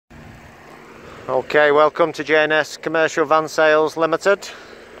Okay, welcome to J&S Commercial Van Sales Limited.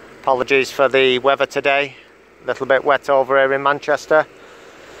 Apologies for the weather today, a little bit wet over here in Manchester.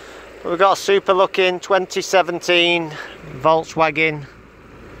 We've got a super looking 2017 Volkswagen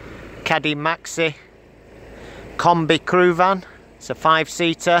Caddy Maxi Kombi Crewvan. It's a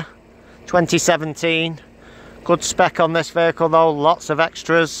 5-seater, 2017. Good spec on this vehicle though, lots of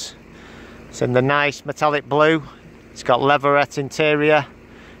extras. It's in the nice metallic blue. It's got leatherette interior.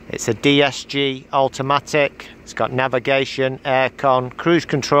 It's a DSG automatic. It's got navigation, aircon, cruise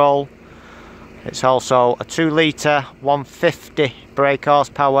control. It's also a 2-litre, 150 brake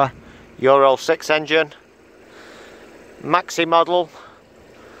horsepower, Euro 6 engine. Maxi model.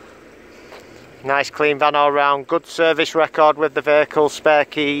 Nice clean van all round. Good service record with the vehicle, spare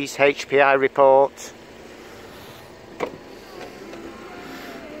keys, HPI report.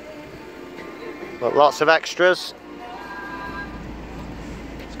 But lots of extras.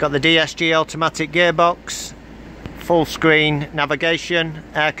 Got the DSG automatic gearbox, full screen navigation,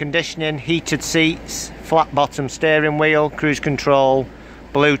 air conditioning, heated seats, flat bottom steering wheel, cruise control,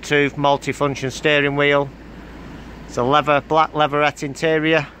 Bluetooth, multifunction steering wheel. It's a black leatherette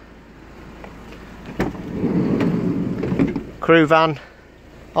interior. Crewvan.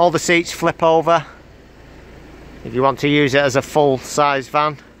 All the seats flip over. If you want to use it as a full size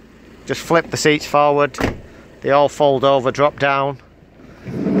van, just flip the seats forward. They all fold over, drop down.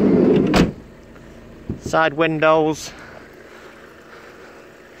 Side windows.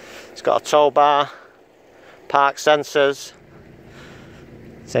 It's got a tow bar, park sensors.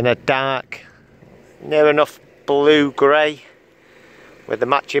 It's in a dark, near enough blue grey with the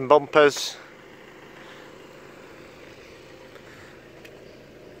matching bumpers.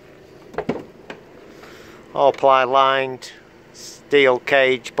 All ply lined, steel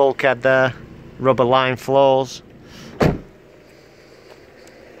cage bulkhead there, rubber lined floors.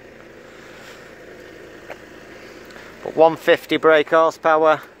 But 150 brake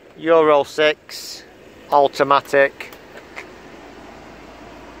horsepower, Euro 6, automatic.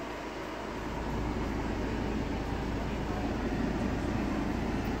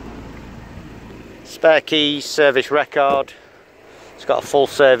 Spare keys, service record. It's got a full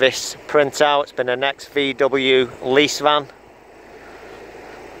service printout. It's been an ex-VW lease van.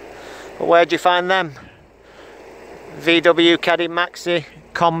 But where do you find them? VW Caddy Maxi,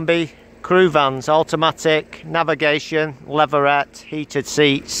 Kombi, Crewvans, automatic, navigation, leatherette, heated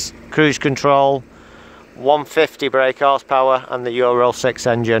seats, cruise control, 150 brake horsepower and the Euro 6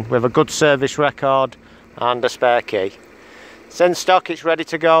 engine with a good service record and a spare key. It's in stock, it's ready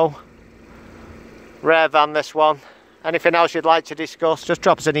to go. Rare van this one. Anything else you'd like to discuss, just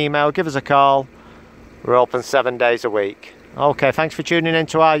drop us an email, give us a call. We're open 7 days a week. Okay, thanks for tuning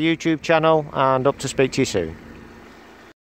into our YouTube channel and hope to speak to you soon.